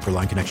 $35 per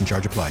line connection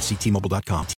charge applies. See T-Mobile.com.